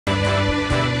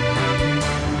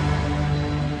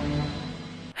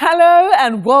Hello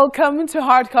and welcome to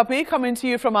Hard Copy, coming to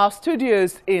you from our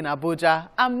studios in Abuja.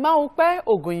 I'm Maupe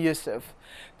Ogun Yusuf.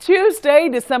 Tuesday,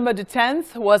 December the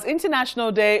 10th, was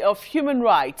International Day of Human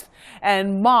Rights,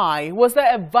 and was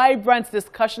there a vibrant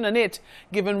discussion on it,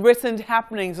 given recent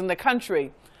happenings in the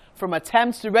country. From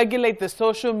attempts to regulate the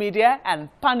social media and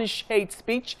punish hate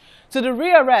speech, to the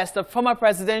rearrest of former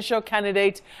presidential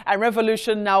candidate and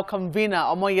Revolution Now convener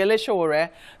Omoyele Sowore,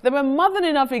 there were more than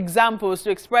enough examples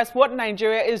to express what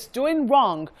Nigeria is doing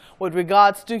wrong with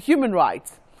regards to human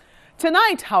rights.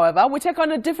 Tonight, however, we take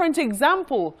on a different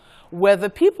example, where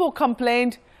the people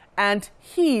complained and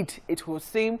heed, it would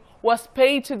seem, was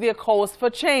paid to their calls for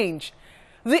change.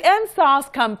 The End SARS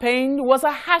campaign was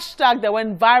a hashtag that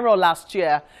went viral last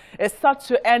year. It sought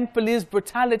to end police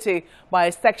brutality by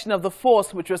a section of the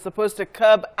force which was supposed to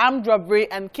curb armed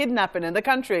robbery and kidnapping in the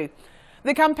country.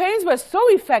 The campaigns were so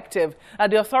effective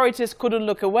that the authorities couldn't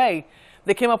look away.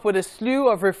 They came up with a slew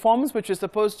of reforms which were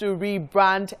supposed to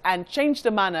rebrand and change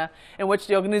the manner in which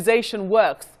the organization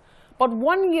works. But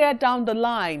 1 year down the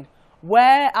line,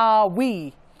 where are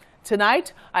we?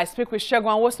 Tonight, I speak with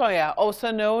Segun, Awosanya, also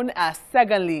known as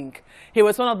Segalink. He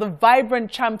was one of the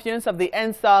vibrant champions of the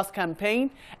End SARS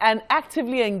campaign and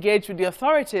actively engaged with the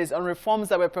authorities on reforms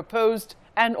that were proposed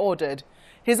and ordered.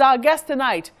 He's our guest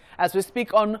tonight as we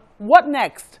speak on what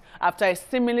next after a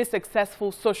seemingly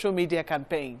successful social media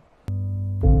campaign.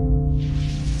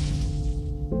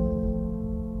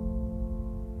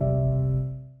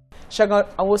 Segun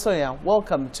Awosanya,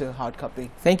 welcome to Hard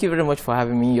Copy. Thank you very much for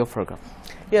having me in your program.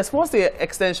 Yes, what's the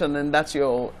extension, and that's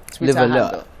your Twitter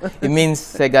handle? It means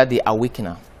Sega the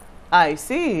Awakener. I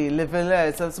see,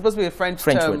 leveler. So it's supposed to be a French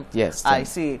term. word, yes. I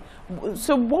see.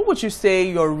 So what would you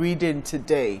say your reading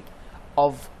today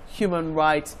of human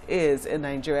rights is in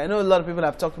Nigeria? I know a lot of people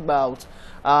have talked about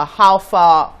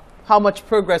how much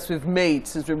progress we've made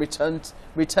since we returned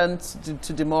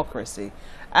to democracy.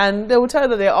 And they will tell you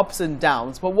that there are ups and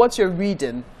downs, but what's your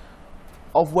reading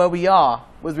of where we are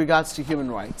with regards to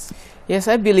human rights? Yes,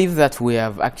 I believe that we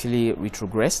have actually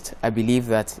retrogressed. I believe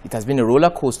that it has been a roller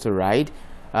coaster ride,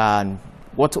 and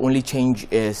what only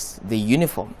changed is the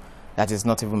uniform that is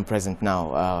not even present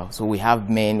now. So we have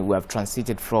men who have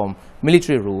transited from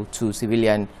military rule to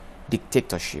civilian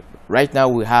dictatorship. Right now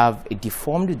we have a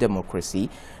deformed democracy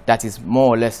that is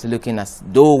more or less looking as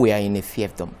though we are in a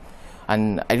fiefdom.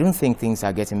 And I don't think things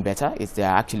are getting better. They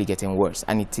are actually getting worse.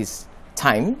 And it is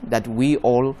time that we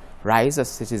all rise as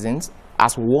citizens,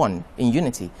 as one, in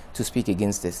unity, to speak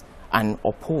against this and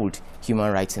uphold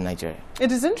human rights in Nigeria.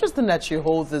 It is interesting that you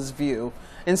hold this view,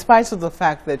 in spite of the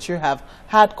fact that you have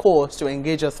had cause to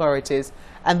engage authorities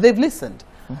and they've listened.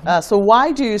 So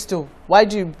why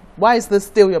is this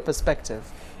still your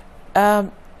perspective?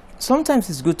 Sometimes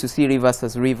it's good to see rivers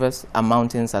as rivers and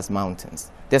mountains as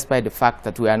mountains, despite the fact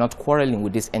that we are not quarreling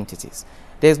with these entities.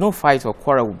 There's no fight or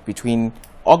quarrel between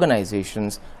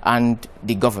organizations and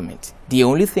the government. The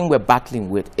only thing we're battling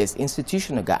with is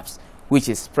institutional gaps, which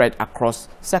is spread across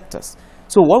sectors.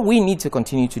 So what we need to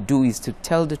continue to do is to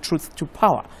tell the truth to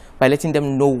power by letting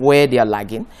them know where they are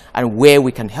lagging and where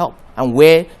we can help and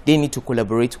where they need to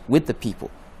collaborate with the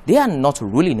people. They are not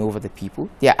ruling over the people.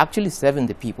 They are actually serving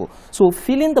the people. So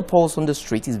feeling the pulse on the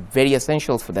street is very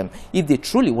essential for them if they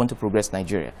truly want to progress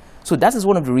Nigeria. So that is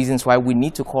one of the reasons why we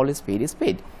need to call a spade a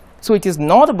spade. So it is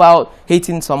not about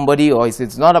hating somebody, or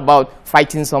it's not about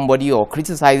fighting somebody or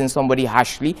criticizing somebody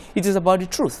harshly. It is about the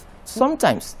truth.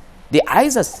 Sometimes the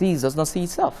eyes that sees does not see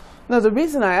itself. Now, the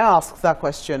reason I ask that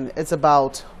question is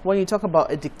about when you talk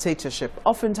about a dictatorship.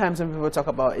 Oftentimes when people talk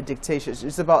about a dictatorship,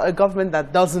 it's about a government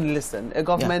that doesn't listen, a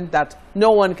government that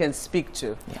no one can speak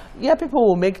to. Yeah, people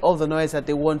will make all the noise that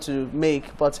they want to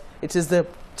make, but it is the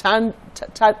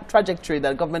trajectory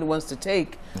that government wants to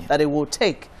take that it will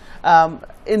take.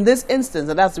 In this instance,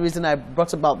 and that's the reason I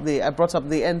brought up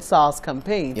the End SARS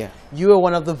campaign. You were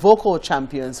one of the vocal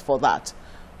champions for that.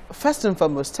 First and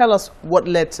foremost, tell us what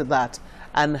led to that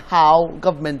and how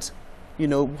government,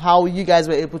 how you guys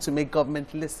were able to make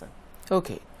government listen.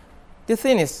 Okay. The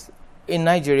thing is, in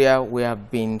Nigeria, we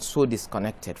have been so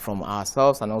disconnected from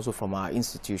ourselves and also from our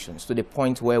institutions to the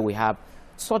point where we have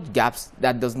such gaps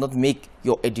that does not make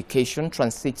your education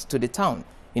transit to the town.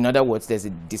 In other words, there's a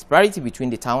disparity between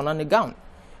the town and the gown,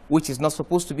 which is not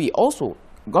supposed to be. Also,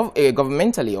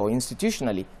 governmentally or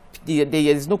institutionally, there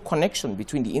is no connection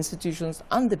between the institutions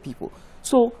and the people.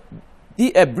 So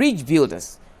the bridge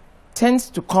builders tends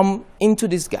to come into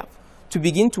this gap to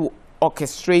begin to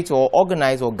orchestrate or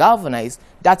organize or galvanize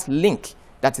that link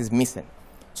that is missing.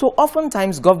 So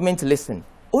oftentimes government listen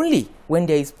only when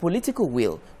there is political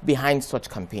will behind such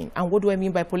campaign. And what do I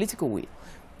mean by political will?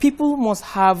 people must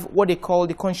have what they call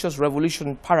the conscious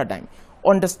revolution paradigm,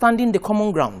 understanding the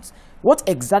common grounds. What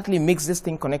exactly makes this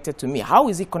thing connected to me? How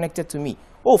is it connected to me?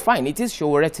 Oh, fine, it is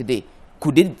Showore today.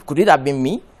 Could it have been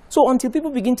me? So until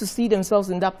people begin to see themselves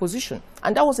in that position.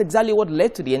 And that was exactly what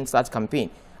led to the EndSARS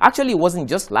campaign. Actually, it wasn't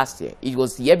just last year. It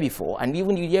was the year before, and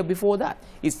even the year before that.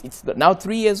 It's now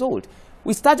 3 years old.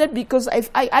 We started because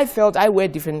I felt I wear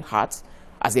different hats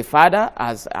as a father,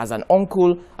 as an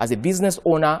uncle, as a business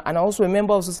owner, and also a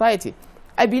member of society.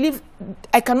 I believe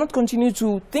I cannot continue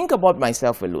to think about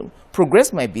myself alone,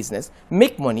 progress my business,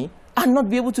 make money, and not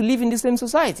be able to live in the same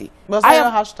society. Was that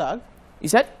your hashtag? You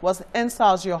said? Was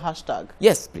EndSARS your hashtag?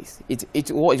 Yes, please.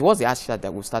 It was the hashtag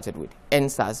that we started with.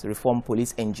 EndSARS, Reform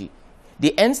Police NG.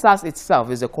 The EndSARS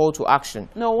itself is a call to action.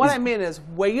 No, what I mean is,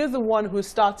 were you the one who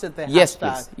started the hashtag? Yes,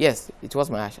 please. Yes, it was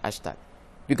my hashtag.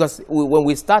 Because when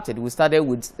we started with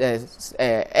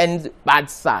End Bad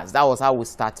SARS. That was how we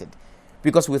started.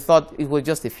 Because we thought it was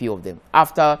just a few of them.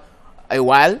 After a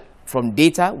while, from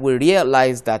data, we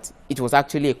realized that it was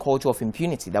actually a culture of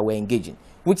impunity that we're engaging,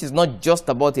 which is not just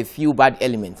about a few bad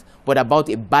elements, but about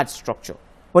a bad structure.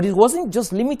 But it wasn't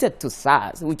just limited to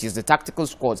SARS, which is the tactical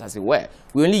squads, as it were.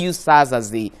 We only use SARS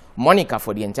as the moniker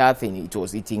for the entire thing.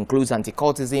 It includes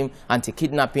anti-cultism,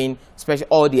 anti-kidnapping,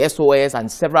 all the SOS,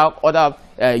 and several other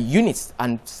units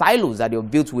and silos that are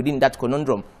built within that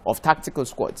conundrum of tactical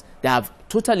squads. They have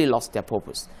totally lost their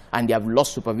purpose, and they have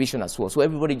lost supervision as well. So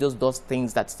everybody just does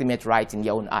things that seem right in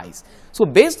their own eyes. So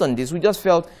based on this, we just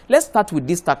felt, let's start with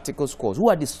these tactical squads, who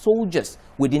are the soldiers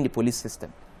within the police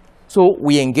system. So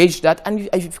we engaged that, and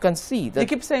if you can see that... You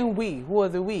keep saying we. Who are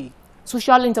the we?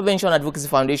 Social Intervention Advocacy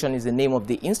Foundation is the name of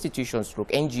the institution stroke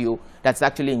NGO that's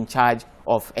actually in charge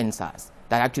of EndSARS,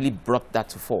 that actually brought that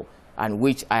to fore, and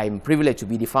which I'm privileged to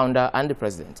be the founder and the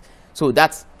president. So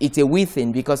it's a we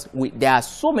thing, because there are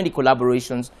so many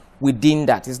collaborations within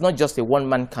that. It's not just a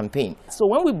one-man campaign. So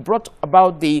when we brought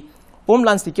about the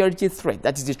Homeland Security threat,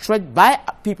 that is the threat by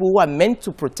people who are meant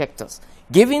to protect us,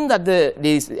 given that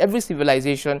every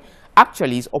civilization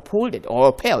actually is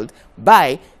upheld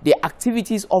by the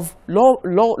activities of law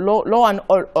and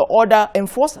order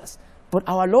enforcers. But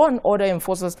our law and order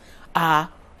enforcers are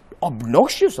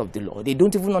obnoxious of the law. They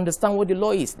don't even understand what the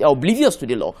law is. They're oblivious to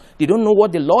the law. They don't know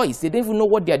what the law is. They don't even know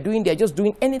what they're doing. They're just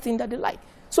doing anything that they like.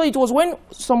 So it was when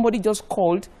somebody just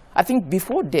called, I think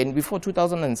before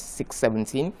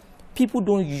 2016-17, people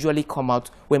don't usually come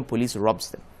out when police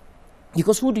robs them.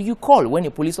 Because who do you call when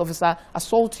a police officer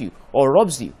assaults you or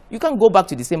robs you? You can't go back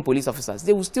to the same police officers.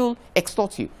 They will still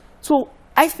extort you. So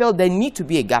I felt there need to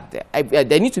be a gap there.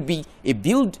 There need to be a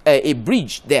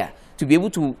bridge there to be able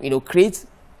to create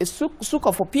a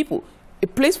succor for people, a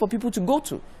place for people to go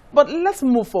to. But let's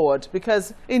move forward,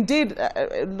 because indeed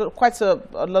quite a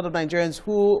lot of Nigerians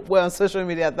who were on social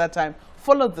media at that time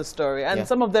followed the story, and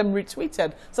some of them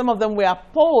retweeted, some of them were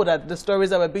appalled at the stories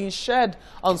that were being shared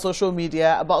on social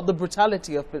media about the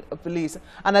brutality of police.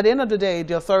 And at the end of the day,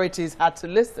 the authorities had to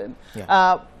listen.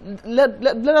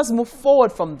 Let us move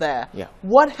forward from there.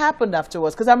 What happened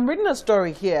afterwards? Because I'm reading a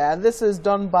story here, and this is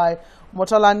done by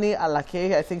Motolani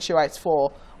Alake. I think she writes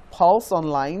for Pulse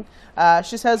Online.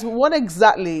 She says, what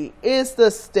exactly is the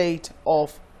state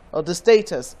of, or the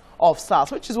status of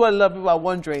SARS? Which is what a lot of people are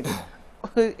wondering.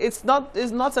 It's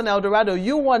not an El Dorado.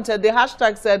 You wanted, the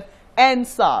hashtag said end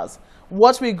SARS.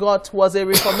 What we got was a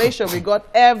reformation. We got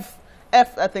I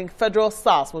think, federal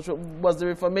SARS, which was the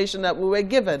reformation that we were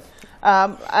given.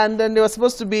 And then there was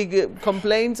supposed to be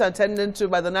complaints attended to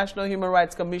by the National Human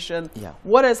Rights Commission.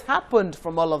 What has happened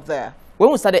from all of there?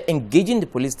 When we started engaging the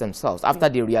police themselves, after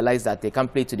they realized that they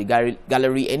can't play to the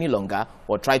gallery any longer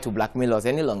or try to blackmail us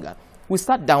any longer, we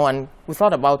sat down and we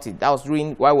thought about it. That was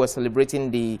while we were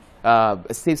celebrating the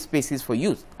Safe Spaces for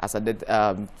Youth, as I did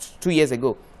 2 years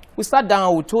ago. We sat down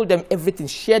and we told them everything,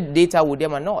 shared data with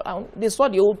them and all. And they saw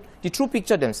the true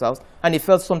picture themselves, and they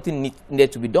felt something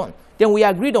needed to be done. Then we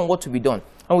agreed on what to be done.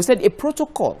 And we said a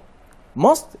protocol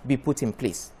must be put in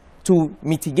place to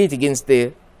mitigate against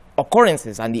the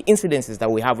occurrences and the incidences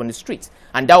that we have on the streets.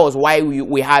 And that was why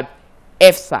we had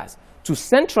FSARS, to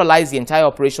centralize the entire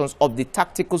operations of the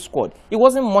tactical squad. It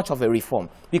wasn't much of a reform,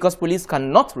 because police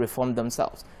cannot reform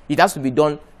themselves. It has to be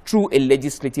done through a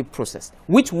legislative process,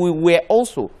 which we were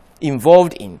also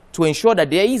involved in, to ensure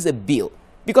that there is a bill.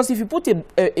 Because if you put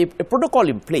a protocol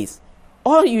in place,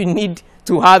 all you need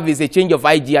to have is a change of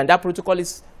IG, and that protocol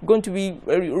is going to be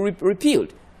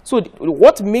repealed. So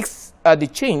what makes the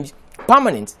change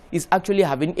permanent is actually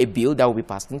having a bill that will be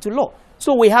passed into law.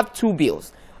 So we have two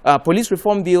bills. A police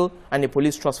reform bill and a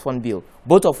police trust fund bill,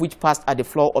 both of which passed at the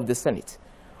floor of the Senate.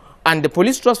 And the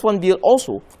Police Trust Fund Bill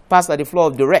also passed at the floor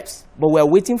of the reps. But we are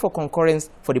waiting for concurrence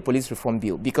for the Police Reform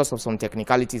Bill because of some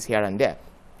technicalities here and there.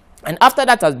 And after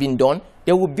that has been done,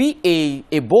 there will be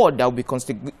a board that will be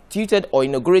constituted or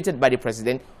inaugurated by the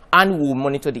president and will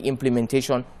monitor the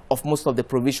implementation of most of the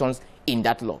provisions in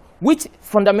that law, which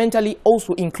fundamentally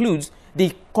also includes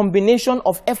the combination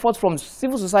of efforts from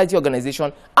civil society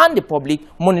organizations and the public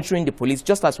monitoring the police,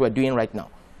 just as we're doing right now.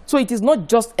 So it is not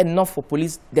just enough for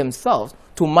police themselves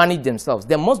to manage themselves.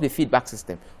 There must be feedback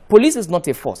system. Police is not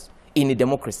a force in a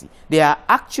democracy. They are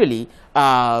actually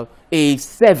a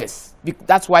service.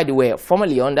 That's why they were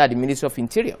formerly under the Ministry of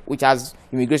Interior, which has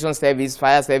immigration service,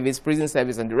 fire service, prison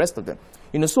service, and the rest of them.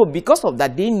 So because of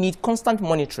that, they need constant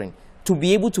monitoring to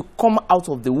be able to come out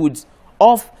of the woods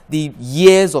of the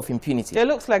years of impunity. It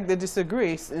looks like they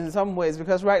disagree in some ways,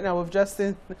 because right now we've just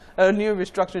seen a new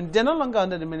restructuring. They're no longer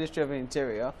under the Ministry of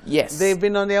Interior. Yes. They've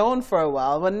been on their own for a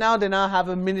while, but now they have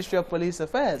a Ministry of Police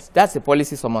Affairs. That's a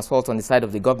policy somersault on the side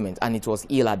of the government, and it was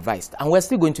ill-advised. And we're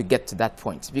still going to get to that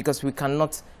point, because we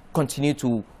cannot continue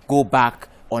to go back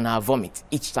on our vomit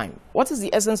each time. What is the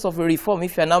essence of a reform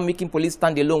if you're now making police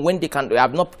stand alone when they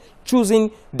have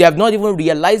not even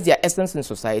realized their essence in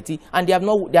society, and they are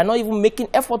not even making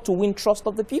effort to win trust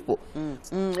of the people?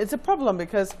 It's a problem,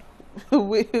 because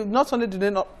not only do they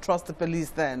not trust the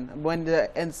police then when the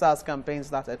NSAS campaign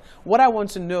started, what I want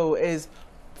to know is,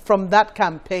 from that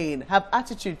campaign, have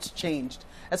attitudes changed,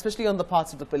 especially on the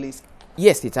part of the police?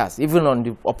 Yes, it has. Even on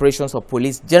the operations of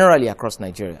police generally across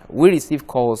Nigeria. We receive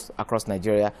calls across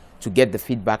Nigeria to get the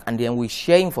feedback, and then we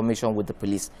share information with the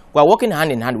police. We are working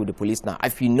hand in hand with the police now.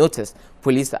 If you notice,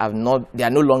 police they are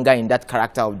no longer in that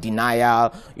character of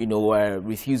denial,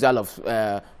 refusal of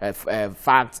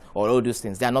facts or all those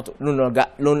things. They are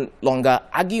no longer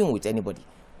arguing with anybody.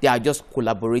 They are just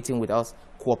collaborating with us,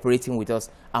 cooperating with us,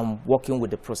 and working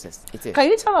with the process. Can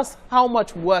you tell us how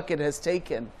much work it has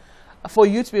taken for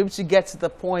you to be able to get to the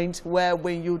point where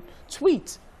when you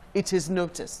tweet, it is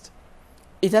noticed?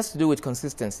 It has to do with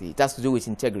consistency. It has to do with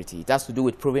integrity. It has to do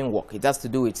with proving work. It has to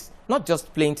do with not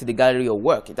just playing to the gallery of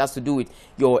work. It has to do with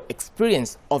your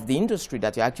experience of the industry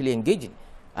that you're actually engaging.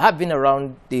 I have been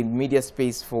around the media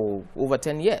space for over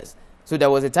 10 years. So there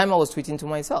was a time I was tweeting to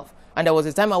myself. And there was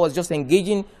a time I was just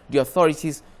engaging the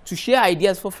authorities to share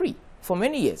ideas for free for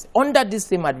many years under this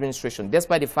same administration,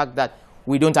 despite the fact that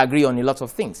we don't agree on a lot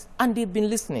of things. And they've been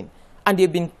listening, and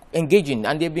they've been engaging,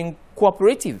 and they've been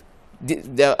cooperative,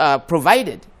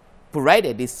 provided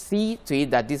they see to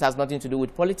it that this has nothing to do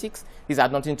with politics, this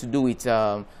has nothing to do with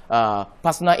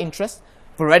personal interest,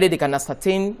 provided they can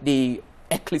ascertain the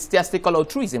ecclesiastical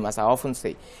altruism, as I often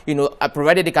say.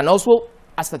 Provided they can also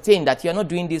ascertain that you're not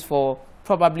doing this for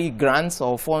probably grants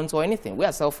or funds or anything. We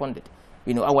are self-funded,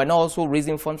 and we're not also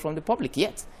raising funds from the public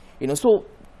yet. So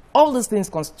all these things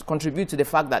contribute to the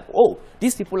fact that,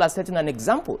 these people are setting an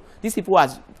example. These people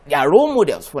they are role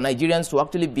models for Nigerians to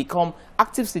actually become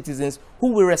active citizens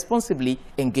who will responsibly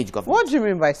engage government. What do you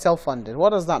mean by self-funded? What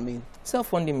does that mean?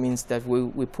 Self-funding means that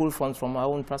we pull funds from our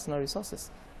own personal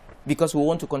resources because we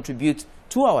want to contribute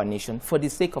to our nation for the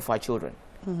sake of our children.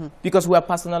 Because we have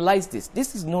personalized this.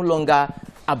 This is no longer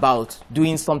about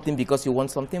doing something because you want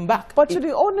something back. But to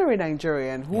the ordinary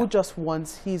Nigerian who just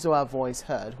wants his or her voice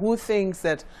heard, who thinks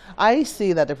that, I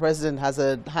see that the president has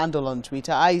a handle on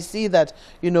Twitter, I see that,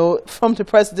 from the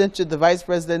president to the vice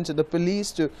president to the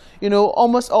police to,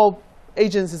 almost all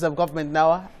agencies of government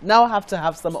now have to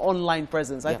have some online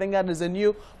presence. I think that is a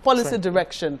new policy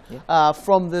direction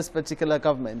from this particular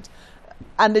government.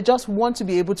 And they just want to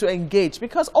be able to engage,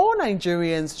 because all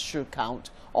Nigerians should count.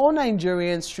 All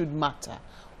Nigerians should matter.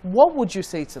 What would you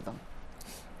say to them?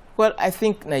 Well, I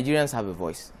think Nigerians have a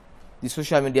voice. The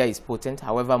social media is potent,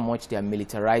 however much they are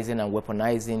militarizing and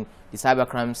weaponizing the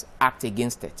cybercrimes act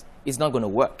against it. It's not going to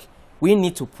work. We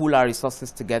need to pull our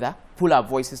resources together, pull our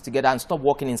voices together, and stop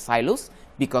working in silos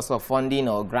because of funding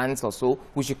or grants or so.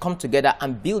 We should come together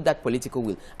and build that political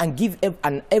will and give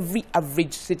every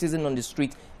average citizen on the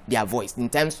street their voice in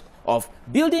terms of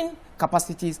building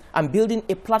capacities and building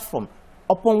a platform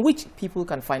upon which people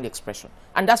can find expression.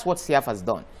 And that's what CF has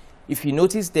done. If you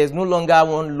notice, there's no longer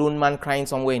one lone man crying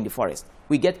somewhere in the forest.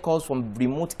 We get calls from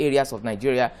remote areas of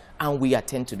Nigeria, and we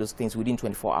attend to those things within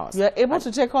 24 hours. You're able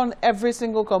to take on every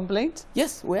single complaint?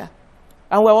 Yes, we are.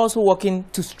 And we're also working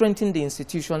to strengthen the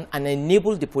institution and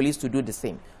enable the police to do the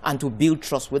same and to build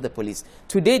trust with the police.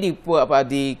 Today,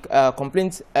 the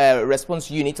complaint response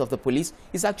unit of the police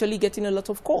is actually getting a lot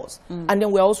of calls. And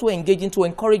then we're also engaging to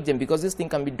encourage them, because this thing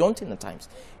can be daunting at times.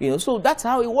 You know, so that's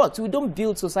how it works. We don't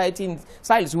build society in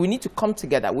silence. We need to come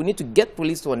together. We need to get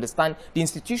police to understand, the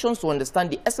institutions to understand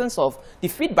the essence of the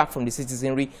feedback from the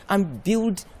citizenry, and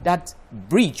build that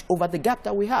bridge over the gap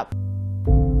that we have.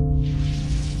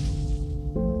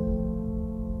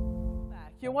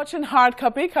 You're watching Hard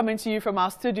Copy, coming to you from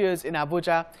our studios in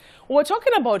Abuja. We're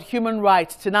talking about human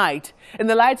rights tonight in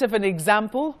the light of an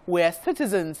example where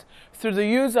citizens, through the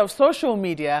use of social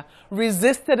media,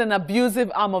 resisted an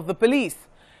abusive arm of the police.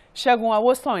 Segun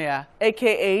Awosanya,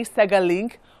 aka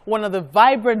Segalink, one of the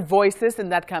vibrant voices in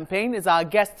that campaign, is our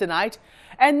guest tonight.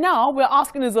 And now we're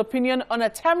asking his opinion on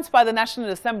attempts by the National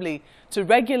Assembly to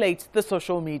regulate the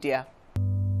social media.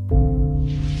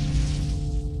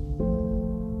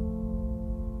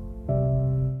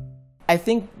 I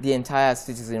think the entire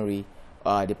citizenry,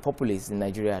 the populace in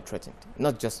Nigeria are threatened,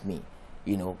 not just me,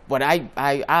 you know. But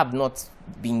I have not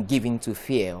been given to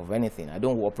fear of anything. I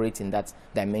don't operate in that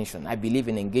dimension. I believe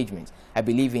in engagement. I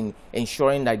believe in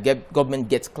ensuring that government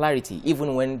gets clarity,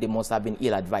 even when they must have been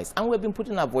ill-advised. And we've been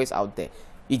putting our voice out there.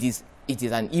 It is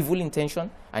an evil intention,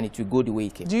 and it will go the way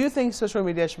it came. Do you think social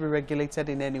media should be regulated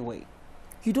in any way?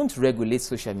 You don't regulate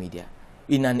social media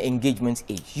in an engagement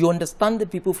age. You understand the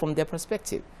people from their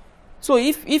perspective. So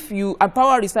if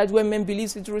power resides where men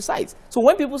believe it resides. So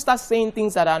when people start saying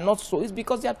things that are not so, it's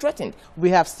because they are threatened.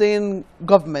 We have seen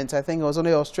government, I think it was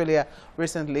only Australia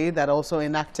recently, that also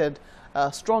enacted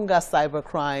stronger cyber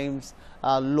crimes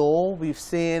law. We've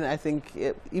seen, I think,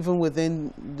 even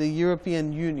within the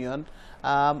European Union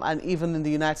and even in the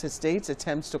United States,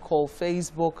 attempts to call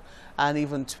Facebook and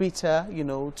even Twitter, you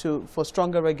know, for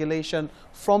stronger regulation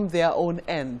from their own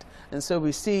end. And so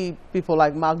we see people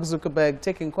like Mark Zuckerberg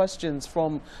taking questions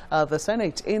from the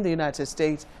Senate in the United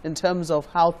States in terms of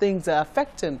how things are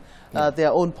affecting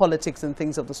their own politics and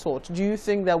things of the sort. Do you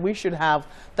think that we should have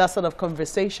that sort of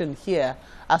conversation here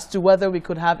as to whether we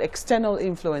could have external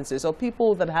influences or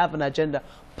people that have an agenda,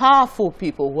 powerful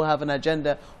people who have an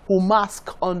agenda, who mask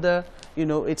under, you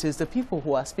know, it is the people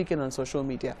who are speaking on social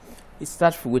media? It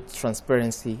starts with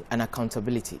transparency and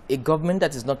accountability. A government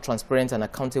that is not transparent and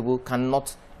accountable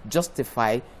cannot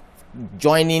justify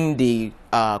joining the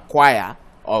choir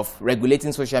of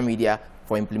regulating social media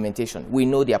for implementation. We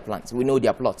know their plans. We know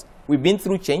their plots. We've been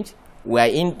through change. We are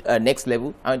in next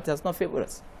level, and it has not favored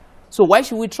us. So why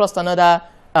should we trust another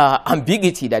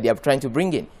ambiguity that they are trying to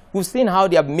bring in? We've seen how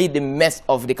they have made the mess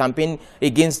of the campaign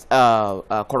against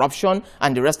corruption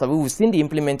and the rest of it. We've seen the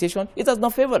implementation. It has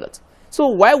not favored us. So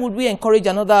why would we encourage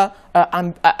another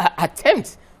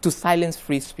attempt to silence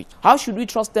free speech? How should we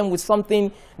trust them with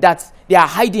something that they are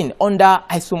hiding under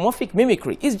isomorphic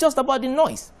mimicry? It's just about the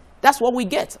noise. That's what we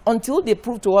get until they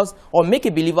prove to us or make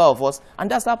a believer of us. And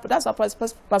that's our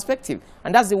perspective.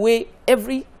 And that's the way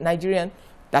every Nigerian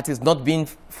that is not being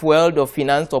fueled or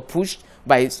financed or pushed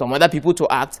by some other people to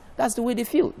act, that's the way they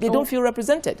feel. They don't feel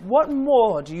represented. What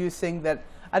more do you think that,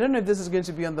 I don't know if this is going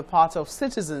to be on the part of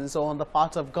citizens or on the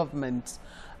part of government.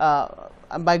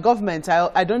 And by government,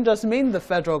 I don't just mean the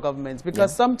federal government,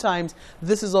 because sometimes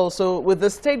this is also with the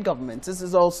state government. This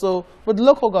is also with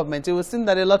local government. It would seem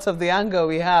that a lot of the anger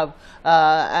we have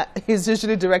is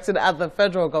usually directed at the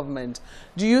federal government.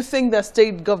 Do you think that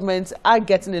state governments are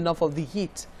getting enough of the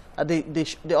heat they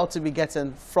ought to be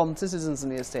getting from citizens in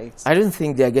their states? I don't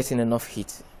think they are getting enough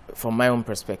heat. From my own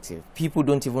perspective, people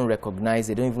don't even recognize,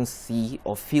 they don't even see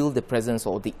or feel the presence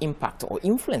or the impact or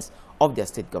influence of their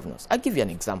state governors. I'll give you an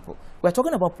example. We're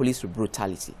talking about police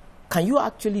brutality. Can you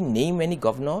actually name any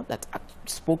governor that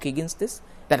spoke against this,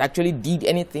 that actually did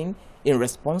anything in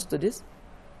response to this?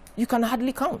 You can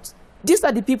hardly count. These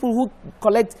are the people who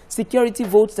collect security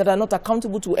votes that are not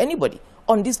accountable to anybody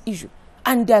on this issue.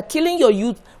 And they're killing your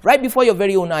youth right before your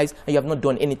very own eyes, and you have not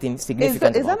done anything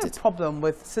significant about it. Is that a problem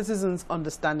with citizens'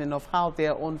 understanding of how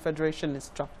their own federation is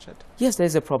structured? Yes, there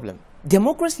is a problem.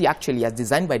 Democracy, actually, as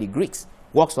designed by the Greeks,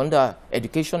 works under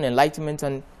education, enlightenment,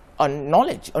 and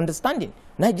knowledge, understanding.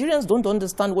 Nigerians don't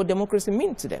understand what democracy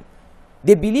means to them.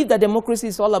 They believe that democracy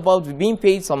is all about being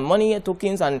paid some money,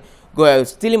 tokens, and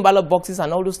stealing ballot boxes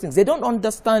and all those things. They don't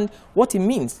understand what it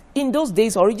means. In those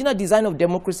days, original design of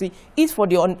democracy is for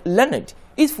the unlearned,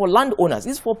 is for landowners,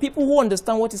 is for people who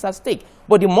understand what is at stake.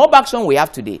 But the mob action we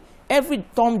have today, every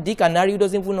Tom, Dick, and Harry who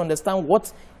doesn't even understand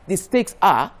what the stakes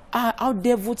are out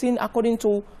there voting according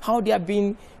to how they are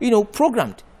being,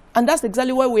 programmed. And that's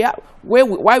exactly why we are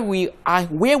why we are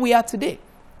where we are today.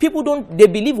 People they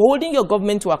believe holding your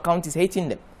government to account is hating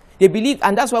them. They believe,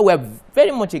 and that's why we are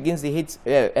very much against the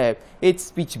hate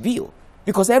speech bill,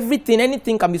 because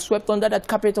anything can be swept under that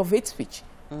carpet of hate speech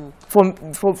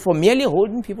for merely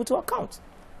holding people to account.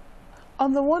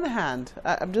 On the one hand,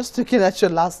 I'm just looking at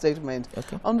your last statement.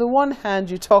 Okay. On the one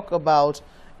hand, you talk about,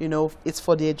 it's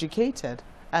for the educated.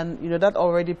 And, that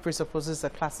already presupposes a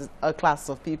class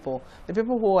of people. The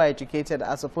people who are educated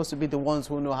are supposed to be the ones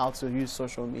who know how to use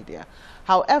social media.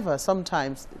 However,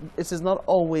 sometimes it is not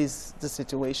always the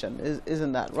situation.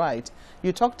 Isn't that right?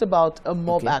 You talked about a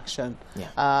mob action,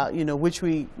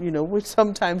 which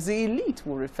sometimes the elite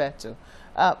will refer to.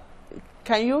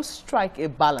 Can you strike a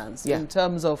balance in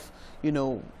terms of,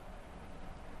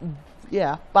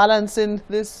 balancing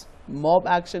this mob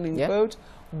action in quote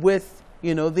with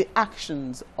the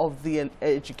actions of the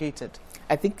educated?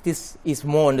 I think this is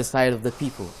more on the side of the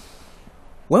people.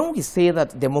 When we say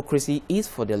that democracy is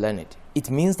for the learned,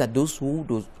 it means that those who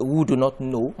do not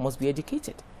know must be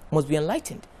educated, must be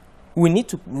enlightened. We need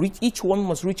to reach, each one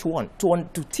must reach one,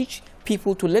 to teach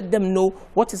people, to let them know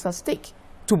what is at stake,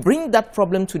 to bring that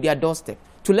problem to their doorstep,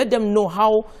 to let them know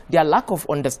how their lack of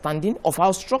understanding of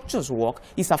how structures work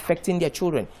is affecting their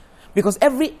children. Because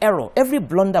every error, every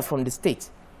blunder from the state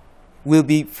will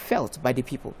be felt by the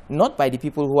people, not by the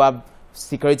people who have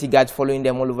security guards following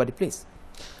them all over the place.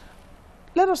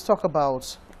 Let us talk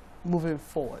about moving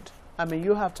forward. I mean,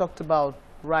 you have talked about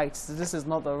rights. This is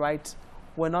not the right.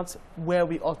 We're not where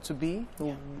we ought to be.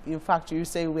 Yeah. In fact, you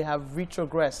say we have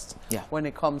retrogressed when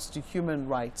it comes to human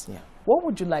rights. Yeah. What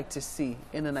would you like to see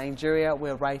in a Nigeria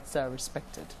where rights are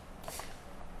respected?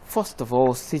 First of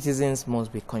all, citizens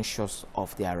must be conscious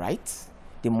of their rights.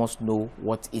 They must know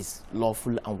what is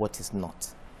lawful and what is not.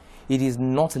 It is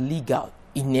not legal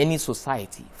in any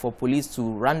society for police to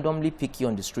randomly pick you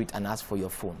on the street and ask for your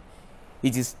phone.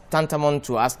 It is tantamount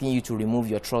to asking you to remove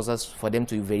your trousers for them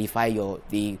to verify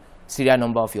the serial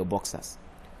number of your boxers.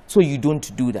 So you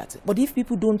don't do that. But if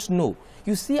people don't know,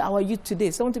 you see our youth today,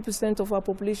 70% of our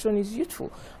population is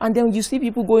youthful. And then you see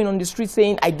people going on the street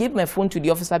saying, I gave my phone to the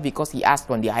officer because he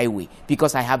asked on the highway,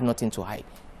 because I have nothing to hide.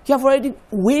 You have already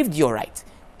waived your right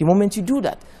the moment you do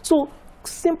that. So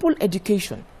simple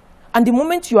education. And the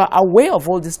moment you are aware of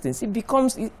all these things, it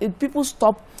becomes, people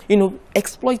stop,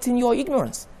 exploiting your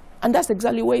ignorance. And that's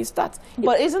exactly where it starts.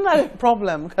 But isn't that a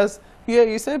problem? Because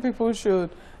you say people should,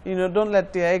 don't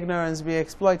let their ignorance be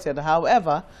exploited.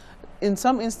 However, in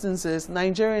some instances,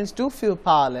 Nigerians do feel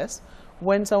powerless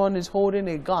when someone is holding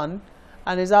a gun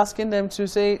and is asking them to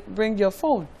say, bring your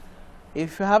phone.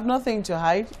 If you have nothing to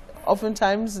hide,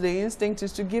 oftentimes the instinct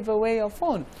is to give away your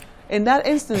phone. In that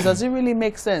instance, does it really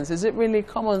make sense? Is it really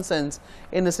common sense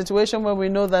in a situation where we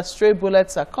know that stray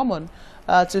bullets are common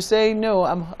to say, no,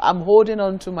 I'm holding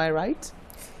on to my right?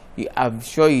 I'm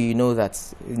sure you know that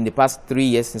in the past 3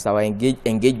 years since our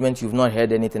engagement, you've not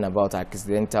heard anything about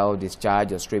accidental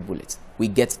discharge or stray bullets. We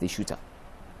get the shooter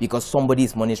because somebody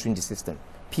is monitoring the system.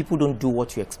 People don't do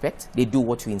what you expect, they do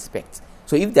what you inspect.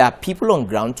 So if there are people on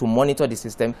ground to monitor the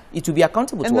system, it will be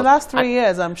accountable to us. In the last 3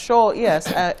 years, I'm sure, yes,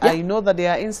 I know that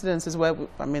there are incidences where,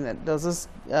 there was this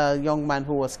young man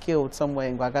who was killed somewhere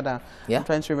in Gwagada. I'm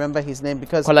trying to remember his name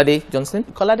because... Kolade Johnson?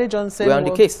 Kolade Johnson We're on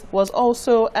the case. Was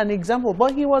also an example,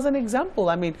 but he was an example.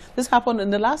 I mean, this happened in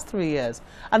the last 3 years.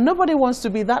 And nobody wants to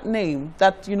be that name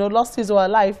that, lost his or her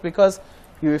life because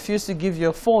you refuse to give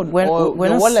your phone or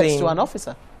your wallet to an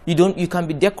officer. You can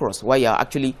be decorous while you're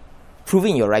actually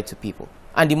proving your right to people.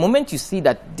 And the moment you see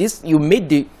that you made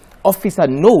the officer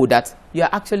know that you are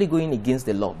actually going against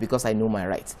the law because I know my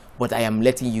rights, but I am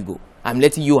letting you go. I'm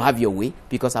letting you have your way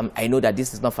because I know that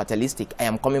this is not fatalistic. I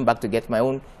am coming back to get my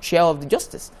own share of the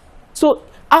justice. So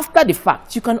after the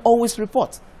fact, you can always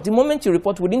report. The moment you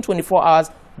report, within 24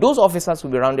 hours, those officers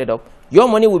will be rounded up, your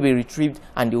money will be retrieved,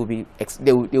 and they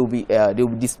will be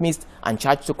dismissed and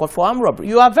charged to court for armed robbery.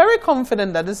 You are very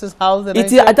confident that this is how the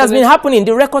it has been happening.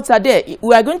 The records are there.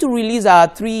 We are going to release our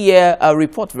 3-year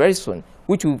report very soon,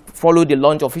 which will follow the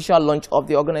official launch of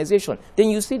the organization. Then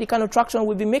you see the kind of traction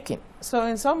we'll be making. So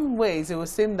in some ways, it would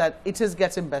seem that it is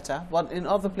getting better, but in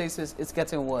other places, it's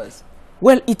getting worse.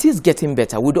 Well, it is getting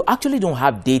better. We actually don't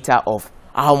have data of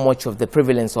how much of the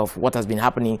prevalence of what has been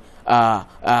happening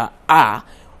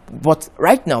but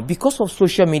right now, because of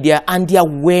social media and the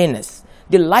awareness,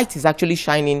 the light is actually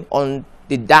shining on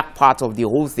the dark part of the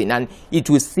whole thing, and it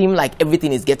will seem like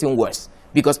everything is getting worse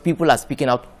because people are speaking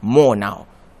out more now.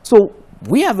 So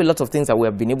we have a lot of things that we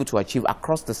have been able to achieve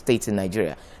across the states in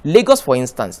Nigeria. Lagos, for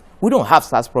instance, we don't have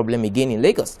SARS problem again in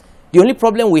Lagos. The only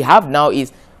problem we have now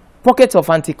is pockets of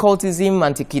anti-cultism,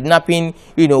 anti-kidnapping,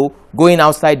 going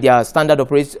outside their standard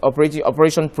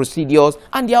operation procedures,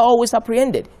 and they are always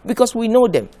apprehended because we know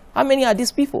them. How many are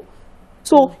these people?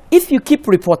 So if you keep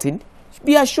reporting,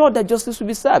 be assured that justice will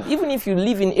be served. Even if you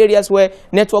live in areas where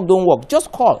network don't work,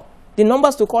 just call. The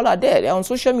numbers to call are there. They're on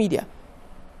social media.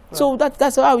 Right. So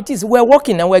that's how it is. We're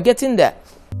working and we're getting there.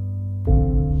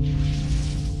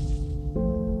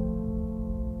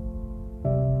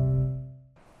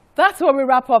 That's where we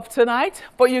wrap up tonight,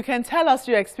 but you can tell us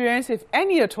your experience, if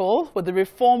any at all, with the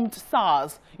reformed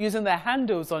SARS using the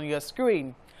handles on your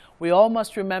screen. We all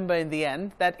must remember in the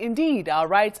end that indeed our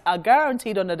rights are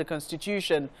guaranteed under the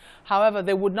Constitution. However,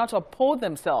 they would not uphold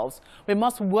themselves. We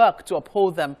must work to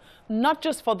uphold them, not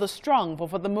just for the strong, but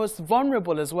for the most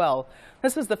vulnerable as well.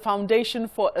 This is the foundation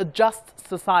for a just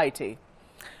society.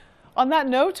 On that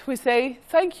note, we say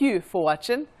thank you for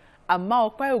watching. I'm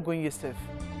Segun.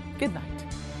 Good night.